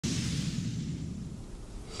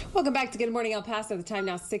Welcome back to Good Morning El Paso. The time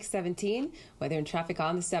now 6:17. Weather and traffic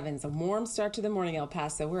on the 7s. A warm start to the morning, El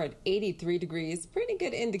Paso. We're at 83 degrees. Pretty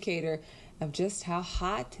good indicator of just how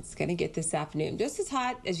hot it's going to get this afternoon. Just as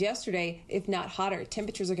hot as yesterday, if not hotter.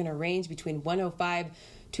 Temperatures are going to range between 105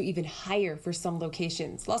 to even higher for some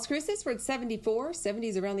locations. Las Cruces, we're at 74,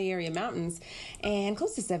 70s around the area mountains, and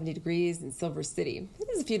close to 70 degrees in Silver City. It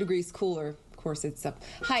is a few degrees cooler. Of course, it's up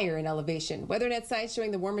higher in elevation. WeatherNet site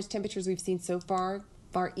showing the warmest temperatures we've seen so far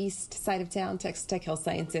east side of town, Texas Tech Health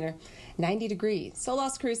Science Center, 90 degrees. So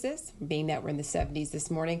Las Cruces, being that we're in the 70s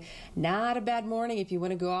this morning, not a bad morning if you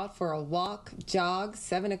want to go out for a walk, jog.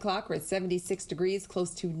 7 o'clock, we're at 76 degrees,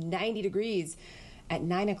 close to 90 degrees at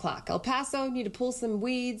 9 o'clock. El Paso, need to pull some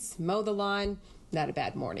weeds, mow the lawn. Not a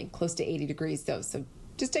bad morning, close to 80 degrees though. So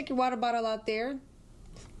just take your water bottle out there.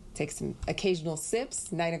 Take some occasional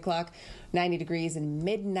sips. 9 o'clock, 90 degrees, and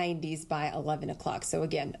mid-90s by 11 o'clock. So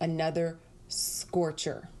again, another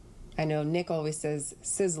scorcher. I know Nick always says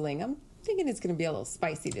sizzling. I'm thinking it's going to be a little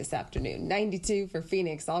spicy this afternoon. 92 for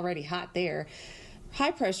Phoenix, already hot there.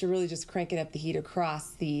 High pressure really just cranking up the heat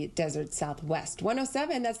across the desert southwest.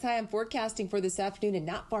 107, that's high I'm forecasting for this afternoon, and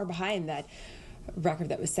not far behind that record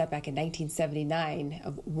that was set back in 1979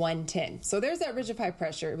 of 110. So there's that ridge of high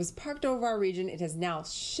pressure. It was parked over our region. It has now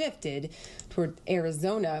shifted toward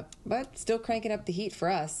Arizona, but still cranking up the heat for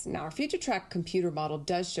us. Now, our future track computer model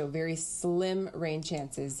does show very slim rain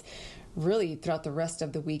chances really throughout the rest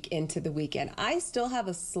of the week into the weekend. I still have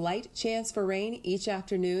a slight chance for rain each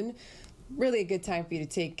afternoon. Really a good time for you to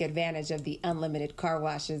take advantage of the unlimited car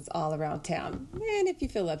washes all around town. And if you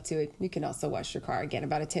feel up to it, you can also wash your car. Again,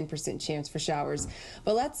 about a 10% chance for showers.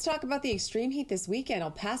 But let's talk about the extreme heat this weekend.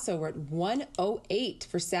 El Paso, we're at 108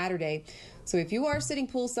 for Saturday. So if you are sitting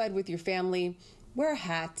poolside with your family, wear a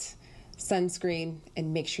hat, sunscreen,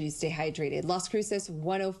 and make sure you stay hydrated. Las Cruces,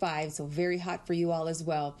 105, so very hot for you all as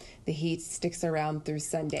well. The heat sticks around through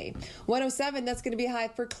Sunday. 107, that's going to be high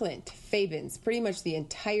for Clint, Fabens, pretty much the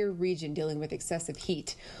entire region dealing with excessive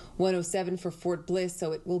heat. 107 for Fort Bliss,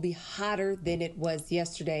 so it will be hotter than it was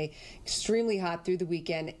yesterday. Extremely hot through the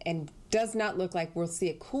weekend, and does not look like we'll see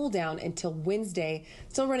a cool down until Wednesday,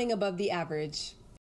 still running above the average